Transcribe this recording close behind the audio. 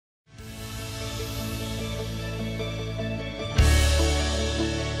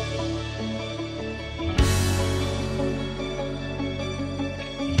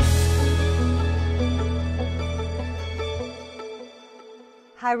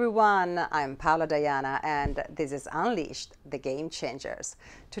Hi everyone, I'm Paola Diana and this is Unleashed, the Game Changers.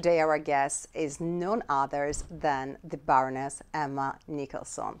 Today our guest is none other than the Baroness Emma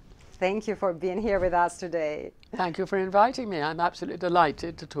Nicholson. Thank you for being here with us today. Thank you for inviting me. I'm absolutely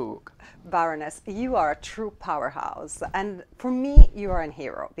delighted to talk. Baroness, you are a true powerhouse, and for me you are a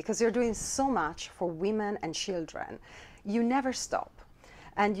hero because you're doing so much for women and children. You never stop.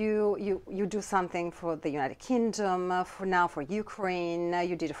 And you do something for the United Kingdom, for Ukraine,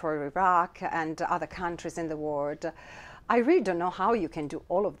 you did it for Iraq and other countries in the world. I really don't know how you can do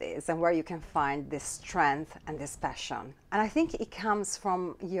all of this and where you can find this strength and this passion. And I think it comes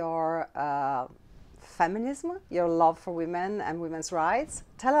from your feminism, your love for women and women's rights.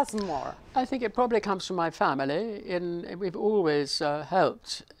 Tell us more. I think it probably comes from my family. We've always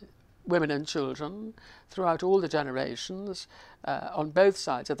helped women and children throughout all the generations, on both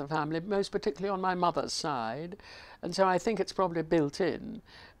sides of the family, most particularly on my mother's side. And so I think it's probably built in.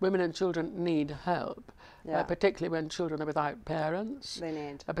 Women and children need help, particularly when children are without parents. They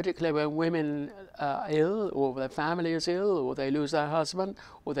need. Particularly when women are ill, or their family is ill, or they lose their husband,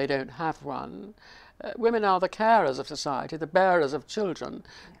 or they don't have one. Women are the carers of society, the bearers of children.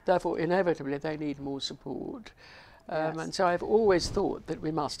 Therefore, inevitably, they need more support. And so I've always thought that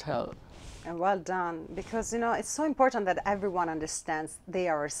we must help. And well done, because it's so important that everyone understands they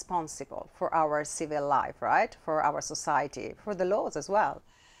are responsible for our civil life, right? For our society, for the laws as well.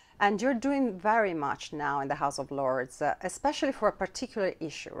 And you're doing very much now in the House of Lords, especially for a particular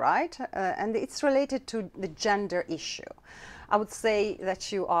issue, right? And it's related to the gender issue. I would say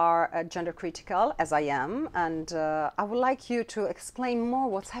that you are gender critical, as I am, and I would like you to explain more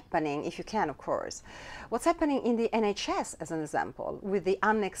what's happening, if you can, of course. What's happening in the NHS, as an example, with the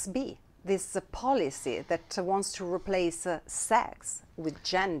Annex B, this policy that wants to replace sex with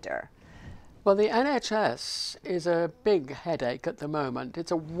gender. Well, the NHS is a big headache at the moment.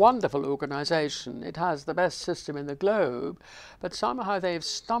 It's a wonderful organisation. It has the best system in the globe, but somehow they've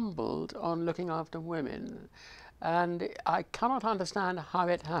stumbled on looking after women. And I cannot understand how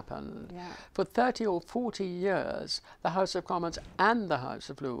it happened. Yeah. For 30 or 40 years, the House of Commons and the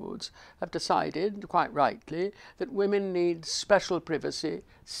House of Lords have decided, quite rightly, that women need special privacy,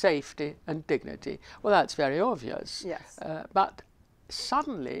 safety and dignity. Well, that's very obvious. Yes. But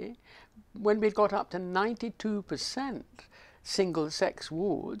suddenly, when we got up to 92% single-sex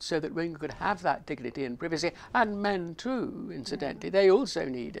wards, so that women could have that dignity and privacy, and men too, incidentally. They also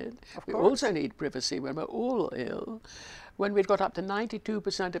need it. We also need privacy when we're all ill. When we'd got up to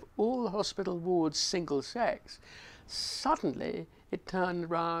 92% of all hospital wards single-sex, suddenly it turned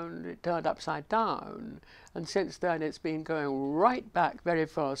around, it turned upside down, and since then it's been going right back very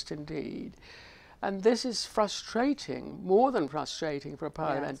fast indeed. And this is frustrating, more than frustrating for a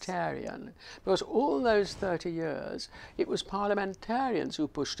parliamentarian, because all those 30 years, it was parliamentarians who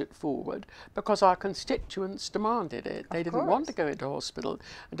pushed it forward because our constituents demanded it. They didn't want to go into hospital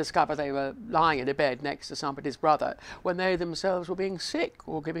and discover they were lying in a bed next to somebody's brother when they themselves were being sick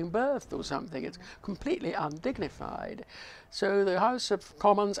or giving birth or something. It's completely undignified. So the House of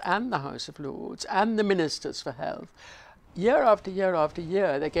Commons and the House of Lords and the Ministers for Health, year after year after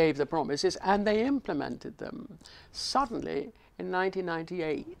year, they gave the promises and they implemented them. Suddenly, in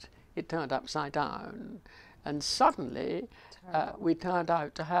 1998, it turned upside down. And suddenly, we turned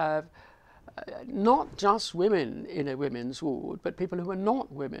out to have not just women in a women's ward, but people who were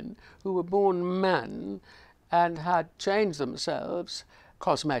not women, who were born men and had changed themselves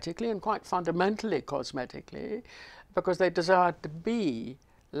cosmetically and quite fundamentally cosmetically because they desired to be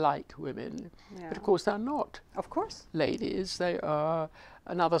like women, but of course they're not. Of course. Ladies, they are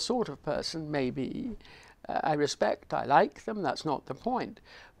another sort of person, maybe. I like them, that's not the point.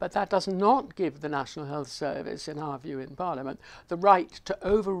 But that does not give the National Health Service, in our view in Parliament, the right to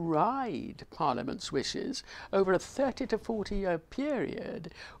override Parliament's wishes over a 30 to 40 year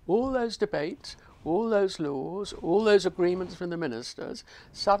period. All those debates, all those laws, all those agreements from the ministers,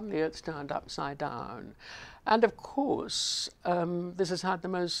 suddenly it's turned upside down. And of course, this has had the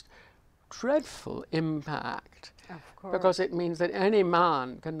most dreadful impact, because it means that any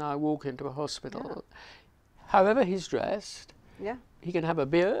man can now walk into a hospital, however he's dressed. He can have a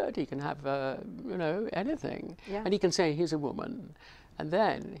beard, he can have, anything, and he can say he's a woman. And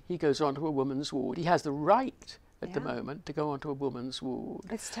then he goes on to a woman's ward. He has the right at the moment to go onto a woman's ward.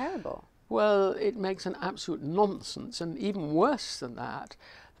 It's terrible. Well, it makes an absolute nonsense, and even worse than that,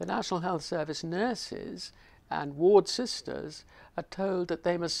 the National Health Service nurses and ward sisters are told that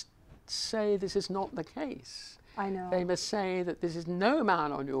they must say this is not the case. I know. They must say that this is no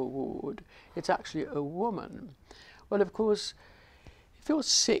man on your ward, it's actually a woman. Well, of course, if you're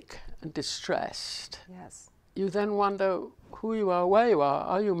sick and distressed, you then wonder who you are, where you are.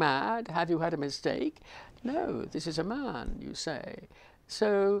 Are you mad? Have you had a mistake? No, this is a man, you say.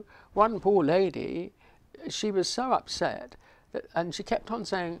 So one poor lady, she was so upset, and she kept on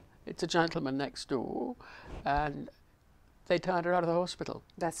saying, it's a gentleman next door, and they turned her out of the hospital.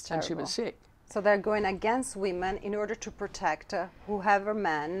 That's terrible. And she was sick. So they're going against women in order to protect whoever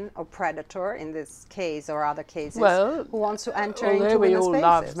man or predator in this case or other cases who wants to enter into although we women's all spaces.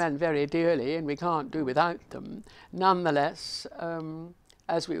 love men very dearly and we can't do without them, nonetheless,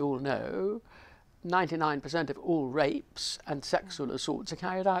 as we all know, 99% of all rapes and sexual assaults are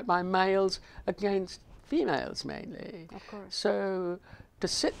carried out by males against females mainly. Of course. So to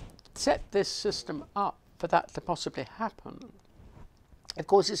set this system up for that to possibly happen, of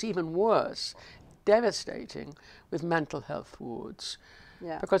course, it's even worse, devastating with mental health wards.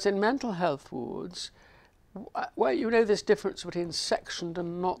 Yeah. Because in mental health wards, well, you know this difference between sectioned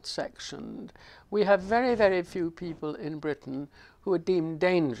and not sectioned. We have very, very few people in Britain who are deemed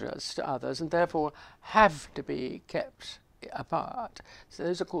dangerous to others and therefore have to be kept apart. So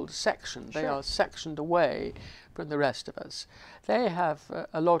those are called sectioned. They are sectioned away from the rest of us. They have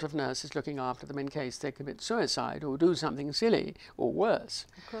a lot of nurses looking after them in case they commit suicide or do something silly or worse.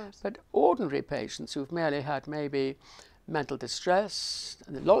 Of course. But ordinary patients who've merely had maybe mental distress,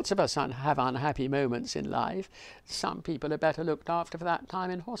 lots of us have unhappy moments in life. Some people are better looked after for that time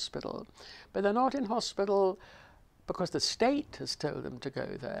in hospital. But they're not in hospital because the state has told them to go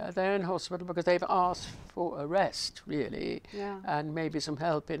there. They're in hospital because they've asked for a rest, really, and maybe some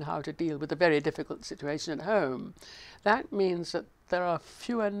help in how to deal with a very difficult situation at home. That means that there are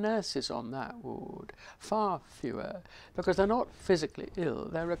fewer nurses on that ward, far fewer, because they're not physically ill,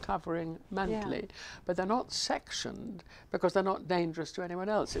 they're recovering mentally, but they're not sectioned because they're not dangerous to anyone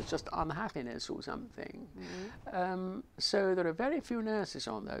else, it's just unhappiness or something. So there are very few nurses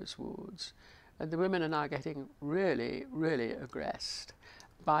on those wards. And the women are now getting really, really aggressed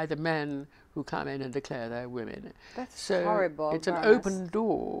by the men who come in and declare they're women. That's so horrible. It's an open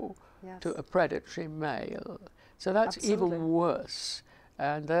door Yes. to a predatory male. So that's Absolutely. even worse.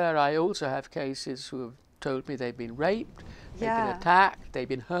 And there I also have cases who have told me they've been raped, they've been attacked, they've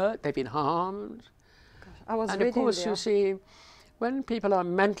been hurt, they've been harmed. I was And of course, you see, when people are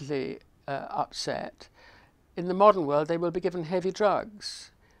mentally upset, in the modern world they will be given heavy drugs.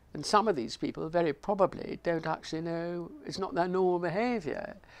 And some of these people very probably don't actually know, it's not their normal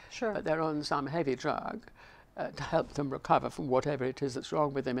behaviour, but they're on some heavy drug to help them recover from whatever it is that's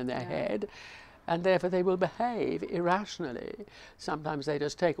wrong with them in their head, and therefore they will behave irrationally. Sometimes they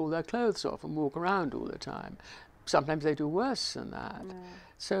just take all their clothes off and walk around all the time. Sometimes they do worse than that.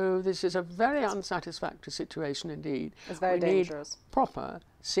 So this is a very unsatisfactory situation indeed. It's very dangerous. Need proper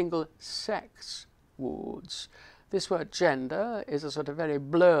single-sex wards. This word gender is a sort of very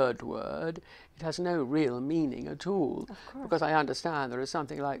blurred word. It has no real meaning at all. Because I understand there is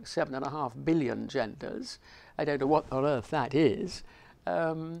something like 7.5 billion genders. I don't know what on earth that is.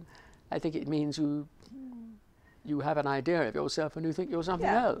 I think it means you have an idea of yourself and you think you're something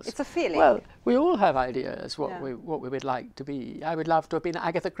else. It's a feeling. Well, we all have ideas what we would like to be. I would love to have been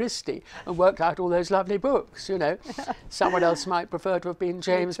Agatha Christie and worked out all those lovely books, you know. Someone else might prefer to have been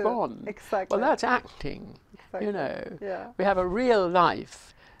James Bond. Exactly. Well, that's acting. You know, we have a real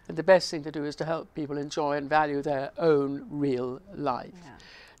life, and the best thing to do is to help people enjoy and value their own real life.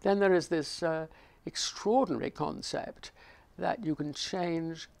 Then there is this extraordinary concept that you can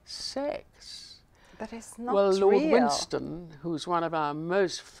change sex. That is not well, Lord real. Winston, who's one of our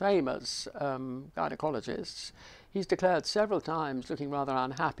most famous gynecologists, he's declared several times, looking rather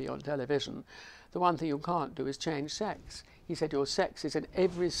unhappy on television, the one thing you can't do is change sex. He said your sex is in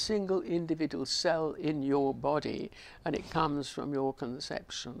every single individual cell in your body, and it comes from your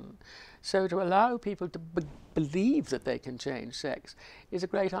conception. So to allow people to believe that they can change sex is a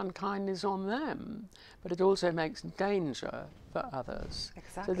great unkindness on them, but it also makes danger for others.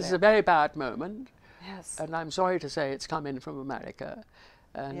 Exactly. So this is a very bad moment, Yes. and I'm sorry to say it's come in from America.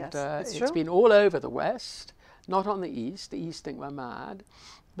 And Yes, it's been all over the West, not on the East. The East think we're mad,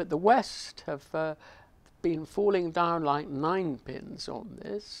 but the West have been falling down like ninepins on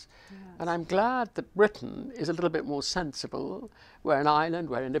this. And I'm glad that Britain is a little bit more sensible. We're an island,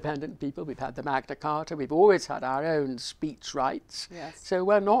 we're independent people, we've had the Magna Carta, we've always had our own speech rights. So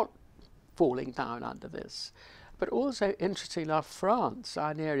we're not falling down under this. But also, interestingly enough, France,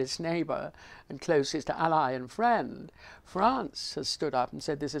 our nearest neighbour and closest ally and friend, France has stood up and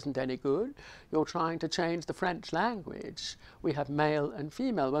said, this isn't any good. You're trying to change the French language. We have male and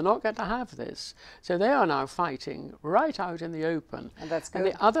female. We're not going to have this. So they are now fighting right out in the open. And that's good.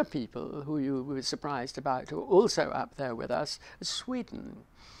 And the other people who you were surprised about, who are also up there with us, is Sweden.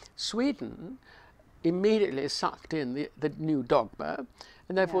 Sweden immediately sucked in the new dogma,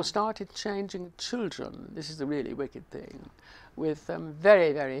 and therefore Yeah. started changing children. This is the really wicked thing, with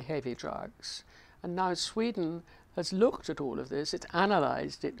very, very heavy drugs. And now Sweden has looked at all of this, it's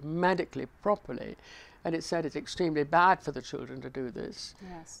analysed it medically properly, and it said it's extremely bad for the children to do this,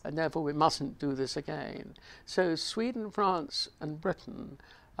 Yes. and therefore we mustn't do this again. So Sweden, France and Britain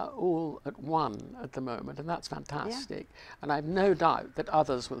are all at one at the moment, and that's fantastic. And I've no doubt that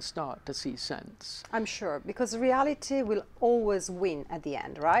others will start to see sense. I'm sure, because reality will always win at the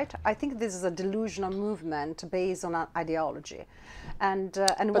end, right? I think this is a delusional movement based on an ideology. And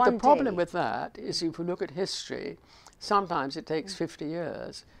But one the problem day, with that is if you look at history, sometimes it takes 50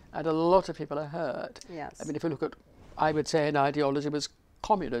 years, and a lot of people are hurt. Yes. I mean, if you look at, I would say an ideology was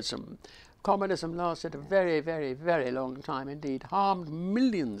communism. Communism lasted a very, very, very long time indeed, harmed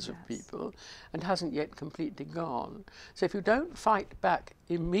millions of people, and hasn't yet completely gone. So if you don't fight back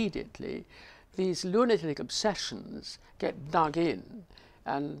immediately, these lunatic obsessions get dug in,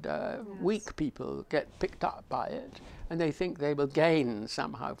 and weak people get picked up by it, and they think they will gain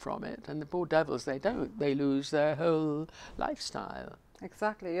somehow from it, and the poor devils, they don't. They lose their whole lifestyle.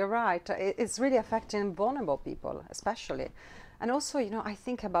 exactly, you're right. It's really affecting vulnerable people, especially. And also, you know, I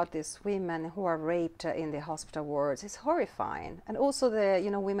think about these women who are raped in the hospital wards. It's horrifying. And also the,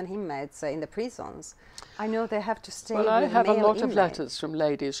 you know, women inmates in the prisons. I know they have to stay Well, I with have a male lot of inmates. letters from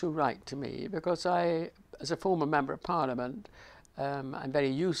ladies who write to me because I, as a former member of Parliament, I'm very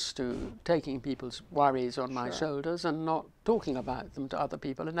used to taking people's worries on my shoulders and not talking about them to other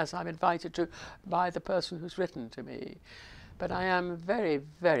people unless I'm invited to by the person who's written to me. But I am very,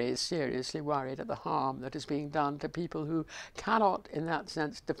 very seriously worried at the harm that is being done to people who cannot, in that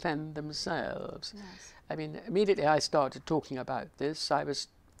sense, defend themselves. Yes. I mean, immediately I started talking about this, I was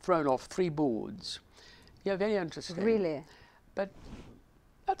thrown off 3 boards. Yeah, very interesting. Really? But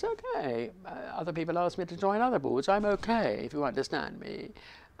that's okay. Other people ask me to join other boards. I'm okay, if you understand me.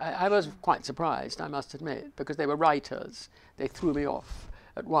 I was quite surprised, I must admit, because they were writers. They threw me off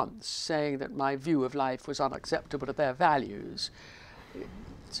at once, saying that my view of life was unacceptable to their values.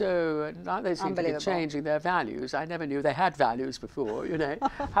 So now they seem to be changing their values. I never knew they had values before, you know.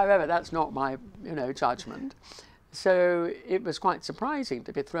 However, that's not my, you know, judgment. So it was quite surprising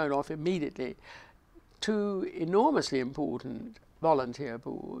to be thrown off immediately. 2 enormously important volunteer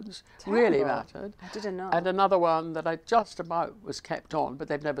boards really mattered. I didn't know. And another one that I just about was kept on, but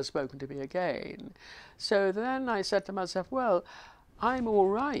they've never spoken to me again. So then I said to myself, well, I'm all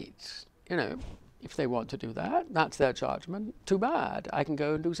right, you know, if they want to do that, that's their judgment. Too bad, I can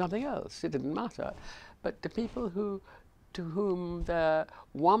go and do something else. It didn't matter. But the people who, to whom the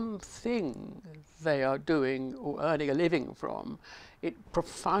one thing they are doing or earning a living from, it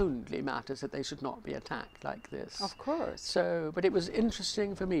profoundly matters that they should not be attacked like this. Of course. So, but it was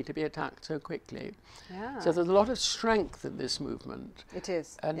interesting for me to be attacked so quickly. Yeah. So there's a lot of strength in this movement. It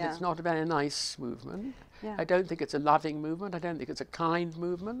is. And it's not a very nice movement. Yeah. I don't think it's a loving movement. I don't think it's a kind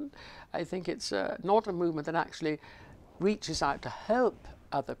movement. I think it's not a movement that actually reaches out to help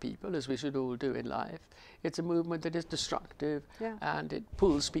other people, as we should all do in life. It's a movement that is destructive, and it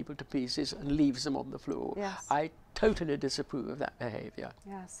pulls people to pieces and leaves them on the floor. Yes. I totally disapprove of that behavior.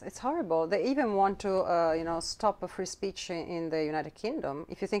 Yes, it's horrible. They even want to, you know, stop free speech in the United Kingdom.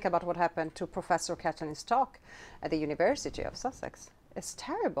 If you think about what happened to Professor Kathleen Stock at the University of Sussex, it's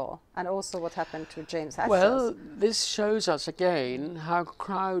terrible. And also what happened to James Hatfield. Well, this shows us again how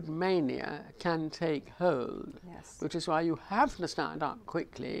crowd mania can take hold. Yes. Which is why you have to stand up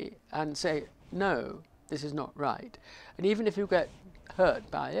quickly and say, no, this is not right. And even if you get hurt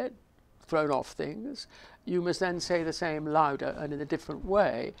by it, thrown off things, you must then say the same louder and in a different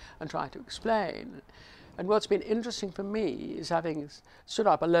way and try to explain. And what's been interesting for me is having stood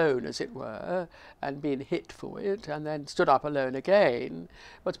up alone, as it were, and been hit for it, and then stood up alone again,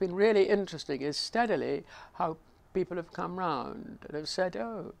 what's been really interesting is steadily how people have come round and have said,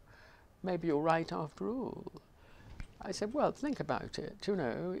 oh, maybe you're right after all. I said, well, think about it, you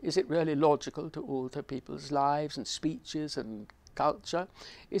know, is it really logical to alter people's lives and speeches and culture?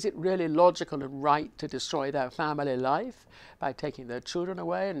 Is it really logical and right to destroy their family life by taking their children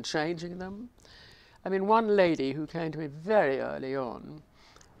away and changing them? I mean, one lady who came to me very early on,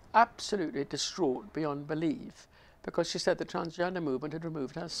 absolutely distraught beyond belief, because she said the transgender movement had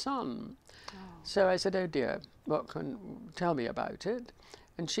removed her son. Oh. So I said, oh dear, what can tell me about it?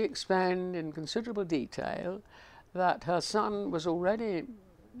 And she explained in considerable detail that her son was already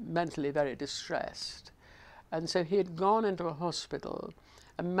mentally very distressed. And so he had gone into a hospital,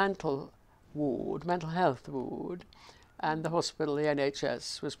 a mental ward, mental health ward, and the hospital, the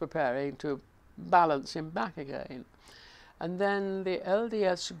NHS, was preparing to balance him back again. And then the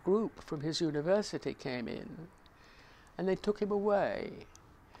LDS group from his university came in and they took him away.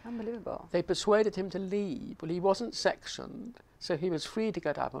 Unbelievable. They persuaded him to leave. Well, he wasn't sectioned, so he was free to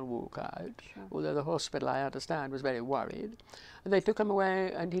get up and walk out, Sure. although the hospital, I understand, was very worried. And they took him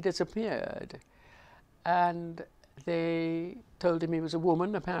away and he disappeared. And they told him he was a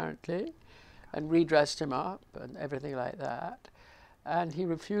woman, apparently, and redressed him up and everything like that. And he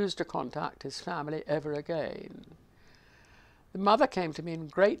refused to contact his family ever again. The mother came to me in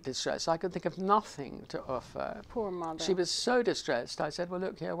great distress. I could think of nothing to offer. Poor mother. She was so distressed. I said, well,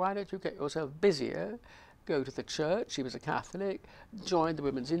 look here, why don't you get yourself busier, go to the church, she was a Catholic, join the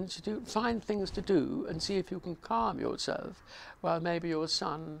Women's Institute, find things to do and see if you can calm yourself while maybe your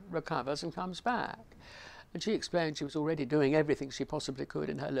son recovers and comes back. And she explained she was already doing everything she possibly could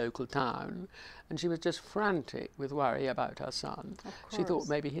in her local town, and she was just frantic with worry about her son. She thought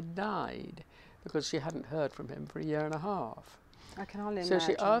maybe he'd died because she hadn't heard from him for a year and a half. I can only So imagine.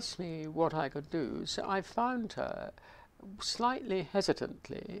 she asked me what I could do. So I found her slightly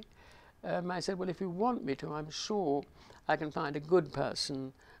hesitantly. I said, well, if you want me to, I'm sure I can find a good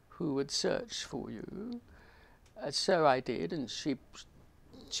person who would search for you. So I did, and she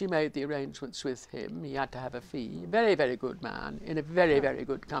made the arrangements with him. He had to have a fee. Very, very good man, in a very, very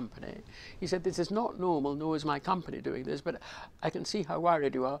good company. He said, this is not normal, nor is my company doing this, but I can see how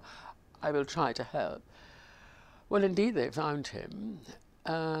worried you are. I will try to help. Well, indeed, they found him,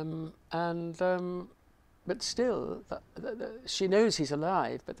 but still, she knows he's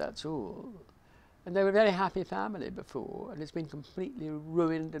alive, but that's all. And they were a very happy family before, and it's been completely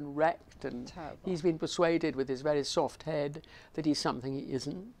ruined and wrecked, and Terrible. he's been persuaded with his very soft head that he's something he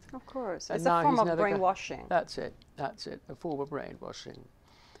isn't. Of course. And It's a now form he's of never brainwashing. That's it, a form of brainwashing.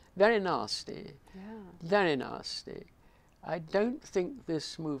 Very nasty, Yeah. very nasty. I don't think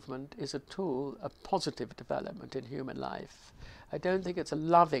this movement is at all a positive development in human life. I don't think it's a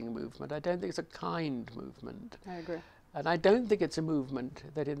loving movement. I don't think it's a kind movement. I agree. And I don't think it's a movement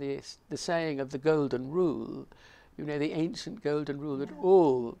that in the saying of the golden rule, you know, the ancient golden rule that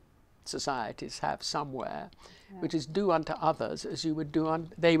all societies have somewhere, which is do unto others as you would do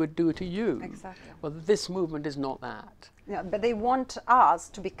they would do to you. Exactly. Well, this movement is not that. Yeah, but they want us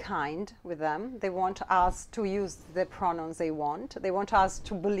to be kind with them. They want us to use the pronouns they want. They want us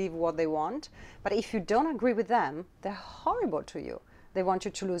to believe what they want. But if you don't agree with them, they're horrible to you. They want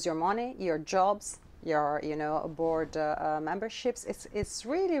you to lose your money, your jobs, your board memberships. It's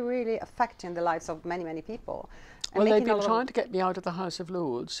really, really affecting the lives of many, many people. And Well, they've making a been lot trying to get me out of the House of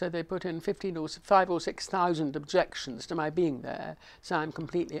Lords, so they put in 5,000 or 6,000 objections to my being there, so I'm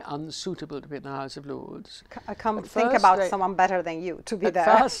completely unsuitable to be in the House of Lords. I can't At think first about someone better than you to be there.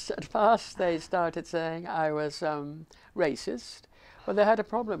 At first they started saying I was racist. Well, they had a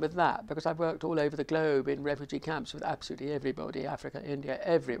problem with that because I've worked all over the globe in refugee camps with absolutely everybody, Africa, India,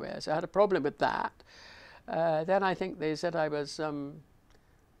 everywhere. So I had a problem with that. Then I think they said I was, can't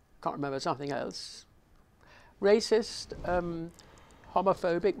remember, something else. Racist,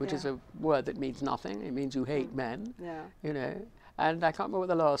 homophobic, which is a word that means nothing. It means you hate men, Yeah. you know. And I can't remember what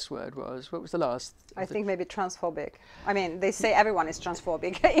the last word was. What was the last? I think maybe transphobic. I mean, they say everyone is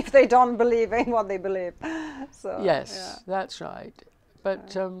transphobic if they don't believe in what they believe. So Yes, that's right.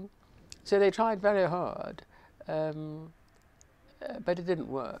 But so they tried very hard, but it didn't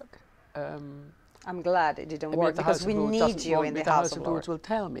work. I'm glad it didn't I mean, work the because House of we Lords need doesn't you want in me. the House of Lords Lords. will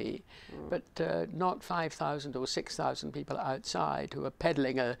tell me, but not 5,000 or 6,000 people outside who are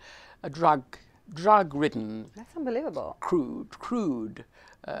peddling a drug-ridden, That's unbelievable. crude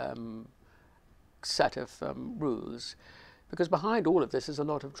set of rules, because behind all of this is a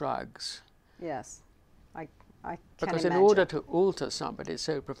lot of drugs. Yes, I can Because imagine. in order to alter somebody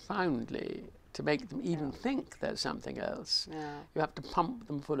so profoundly, to make them even think there's something else, you have to pump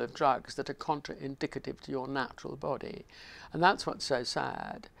them full of drugs that are contraindicative to your natural body. And that's what's so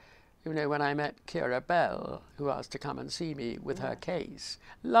sad. You know, when I met Kira Bell, who asked to come and see me with her case,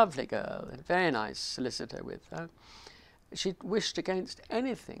 lovely girl, a very nice solicitor with her, she wished against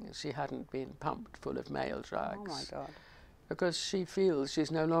anything she hadn't been pumped full of male drugs. Oh my God. Because she feels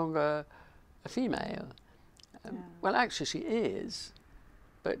she's no longer a female. Well, actually she is,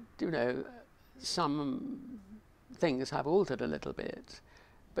 but, you know, some things have altered a little bit.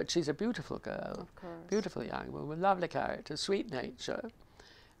 But she's a beautiful girl, Of course. beautiful young woman, lovely character, sweet nature.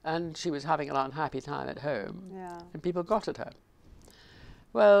 And she was having an unhappy time at home, Yeah. and people got at her.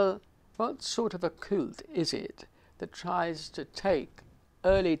 Well, what sort of a cult is it that tries to take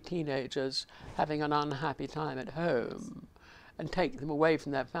early teenagers having an unhappy time at home and take them away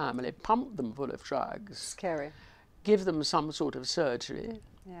from their family, pump them full of drugs, Scary. give them some sort of surgery,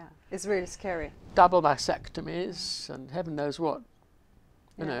 Yeah, it's really scary. double mastectomies, and heaven knows what,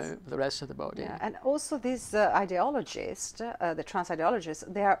 you Yes. know, for the rest of the body. Yeah, and also these ideologists, the trans ideologists,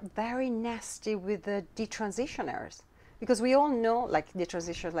 they are very nasty with the detransitioners. Because we all know, like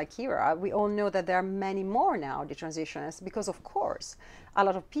detransitioners like Kira, we all know that there are many more now detransitioners because, of course, a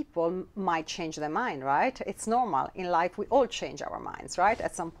lot of people might change their mind, right? It's normal. In life, we all change our minds, right,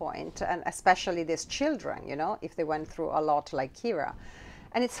 at some point, and especially these children, you know, if they went through a lot like Kira.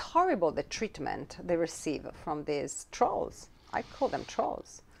 And it's horrible, the treatment they receive from these trolls. I call them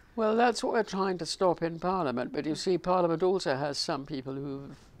trolls. Well, that's what we're trying to stop in Parliament, but you see, Parliament also has some people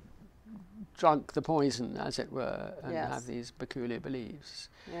who've drunk the poison, as it were, and Yes. have these peculiar beliefs.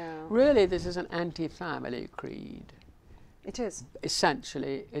 Yeah, Really, this is an anti-family creed. it is.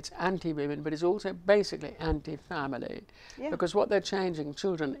 Essentially, it's anti-women, but it's also basically anti-family, Yeah. because what they're changing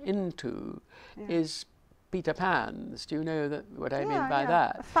children into Yeah. is Peter Pans. Do you know what I mean Yeah, by yeah.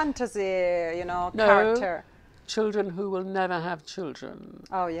 that? A fantasy, you know, No. character. Children who will never have children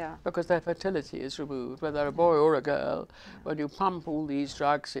Oh, yeah. because their fertility is removed, whether a boy or a girl. When you pump all these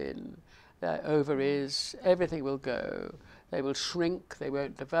drugs in, their ovaries, everything will go. They will shrink, they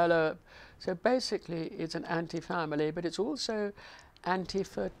won't develop. So basically, it's an anti-family, but it's also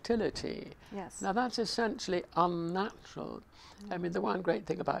anti-fertility. Yes. Now, that's essentially unnatural. I mean, the one great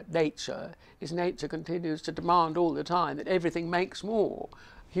thing about nature is nature continues to demand all the time that everything makes more.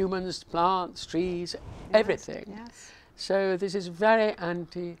 Humans, plants, trees, everything. Yes. So this is very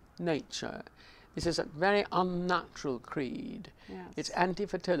anti-nature. This is a very unnatural creed. Yes. It's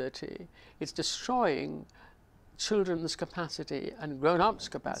anti-fertility. It's destroying children's capacity and grown-ups'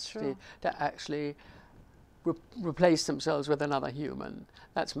 capacity true. to actually replace themselves with another human.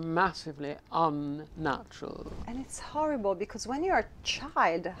 That's massively unnatural. And it's horrible because when you're a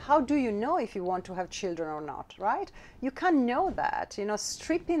child, how do you know if you want to have children or not, right? You can't know that. You know,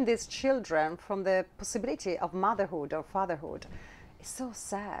 stripping these children from the possibility of motherhood or fatherhood is so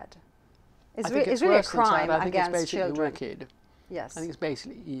sad. I It's, think it's really a worse than sad. crime I think it's against basically children. wicked. Yes. I think it's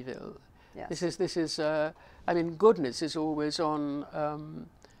basically evil. Yes. This is. I mean, goodness is always on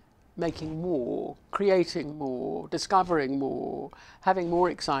making more, creating more, discovering more, having more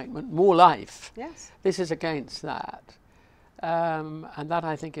excitement, more life. Yes. This is against that, and that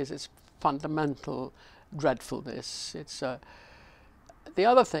I think is its fundamental dreadfulness. It's the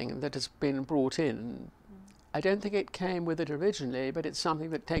other thing that has been brought in. I don't think it came with it originally, but it's something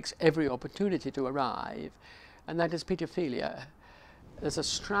that takes every opportunity to arrive, and that is paedophilia. There's a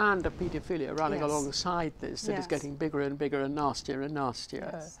strand of paedophilia running Yes. alongside this that is Yes. getting bigger and bigger and nastier and nastier.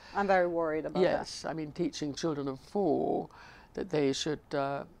 Yes. I'm very worried about that. Yes, I mean, teaching children of 4 that they should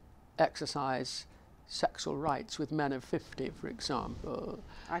exercise sexual rights with men of 50, for example.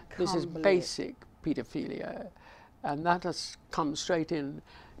 I can't This is believe. basic paedophilia, and that has come straight in.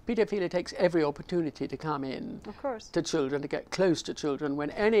 Paedophilia takes every opportunity to come in Of course. to children, to get close to children. When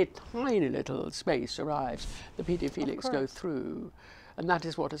any tiny little space arrives, the paedophilics go course. through, and that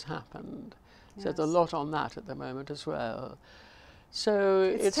is what has happened. So there's a Yes. lot on that at the moment as well. So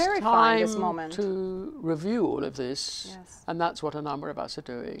It's it's terrifying, time this moment. to review all of this, Yes. and that's what a number of us are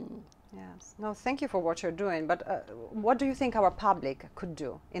doing. Yes. No, thank you for what you're doing. But what do you think our public could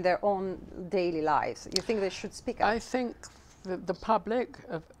do in their own daily lives? You think they should speak up? I think that the public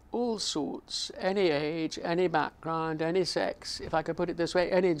of all sorts, any age, any background, any sex, if I could put it this way,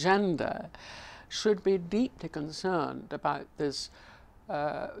 any gender, should be deeply concerned about this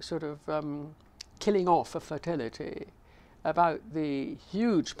killing off of fertility, about the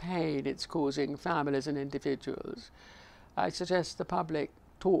huge pain it's causing families and individuals. I suggest the public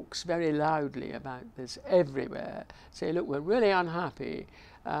talks very loudly about this everywhere. Say, look, we're really unhappy.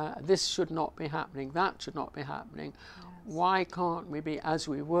 This should not be happening. That should not be happening. Yes. Why can't we be as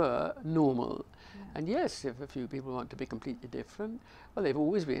we were, normal? And yes, if a few people want to be completely different, well, they've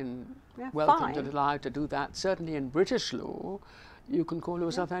always been welcomed and fine. allowed to do that. Certainly in British law, you can call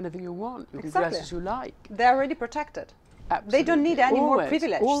yourself anything you want. You can dress Exactly. as you like. They're already protected. They don't need any more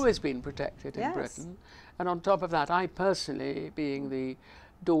privilege. Always been protected in Yes. Britain. And on top of that, I personally, being the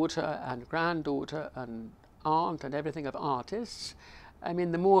daughter and granddaughter and aunt and everything of artists, I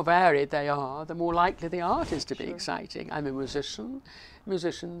mean, the more varied they are, the more likely the art is to be exciting. I'm a musician.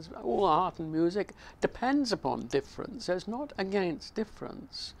 Musicians, all art and music depends upon difference. So it's not against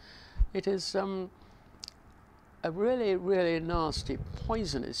difference. It is a really, really nasty,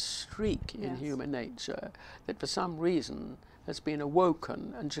 poisonous streak in Yes. human nature that for some reason has been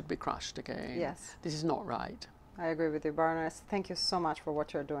awoken and should be crushed again. Yes. This is not right. I agree with you, Baroness. Thank you so much for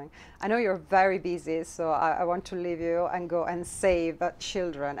what you're doing. I know you're very busy, so I want to leave you and go and save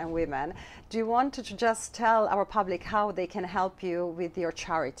children and women. Do you want to just tell our public how they can help you with your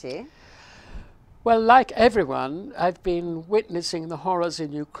charity? Well, like everyone, I've been witnessing the horrors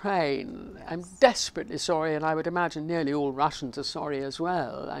in Ukraine. Yes. I'm desperately sorry, and I would imagine nearly all Russians are sorry as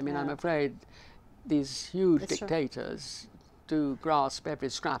well. I mean, I'm afraid these huge dictators do grasp every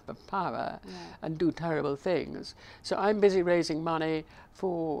scrap of power and do terrible things. So I'm busy raising money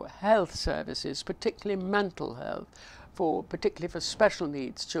for health services, particularly mental health, particularly for special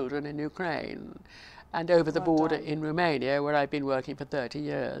needs children in Ukraine. And over the border in Romania, where I've been working for 30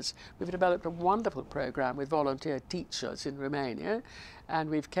 years, we've developed a wonderful program with volunteer teachers in Romania, and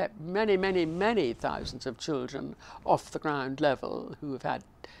we've kept many, many, many thousands of children off the ground level who have had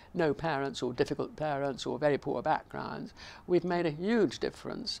no parents or difficult parents or very poor backgrounds. We've made a huge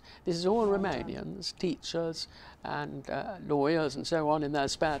difference. This is all Romanians, teachers and lawyers and so on in their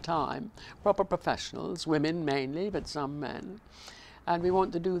spare time, proper professionals, women mainly, but some men. And we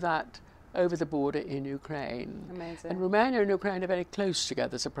want to do that over the border in Ukraine. Amazing. And Romania and Ukraine are very close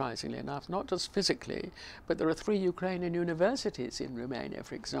together, surprisingly enough, not just physically, but there are 3 Ukrainian universities in Romania,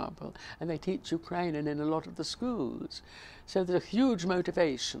 for example, and they teach Ukrainian in a lot of the schools. So there's a huge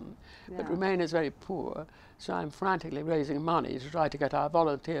motivation. But Romania is very poor, so I'm frantically raising money to try to get our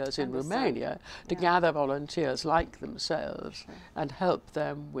volunteers in Romania to gather volunteers like themselves and help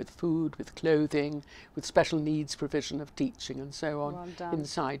them with food, with clothing, with special needs provision of teaching and so on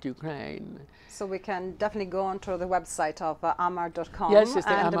inside Ukraine. So we can definitely go onto the website of amar.com yes, it's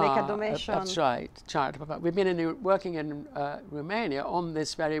the and Amar, make a donation. That's right, charitable. We've been working in Romania on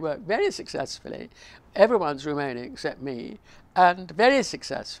this very work very successfully. Everyone's Romanian except me, and very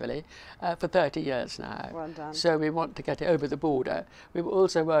successfully for 30 years now. Well done. So we want to get it over the border. We were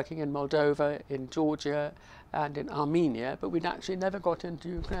also working in Moldova, in Georgia, and in Armenia, but we'd actually never got into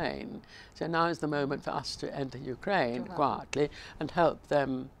Ukraine. So now is the moment for us to enter Ukraine quietly and help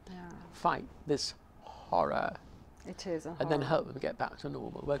them fight this horror. It is a horror. And then help them get back to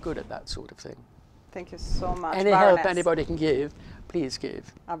normal. We're good at that sort of thing. Thank you so much, Any Baroness. help anybody can give, please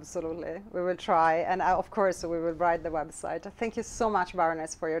give. Absolutely. We will try. And of course, we will write the website. Thank you so much,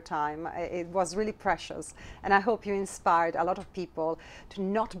 Baroness, for your time. It was really precious. And I hope you inspired a lot of people to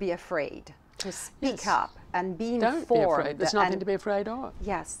not be afraid, to speak up and be informed. Don't be afraid. There's nothing to be afraid of.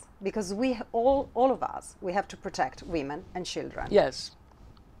 Yes, because we all of us, we have to protect women and children. Yes.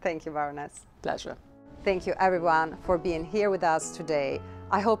 Thank you, Baroness. Pleasure. Thank you, everyone, for being here with us today.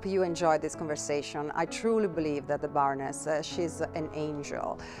 I hope you enjoyed this conversation. I truly believe that the Baroness, she's an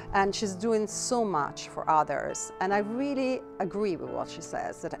angel, and she's doing so much for others. And I really agree with what she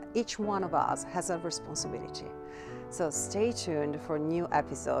says, that each one of us has a responsibility. So stay tuned for new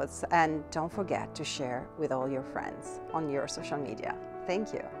episodes, and don't forget to share with all your friends on your social media.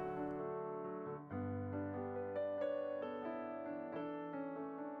 Thank you.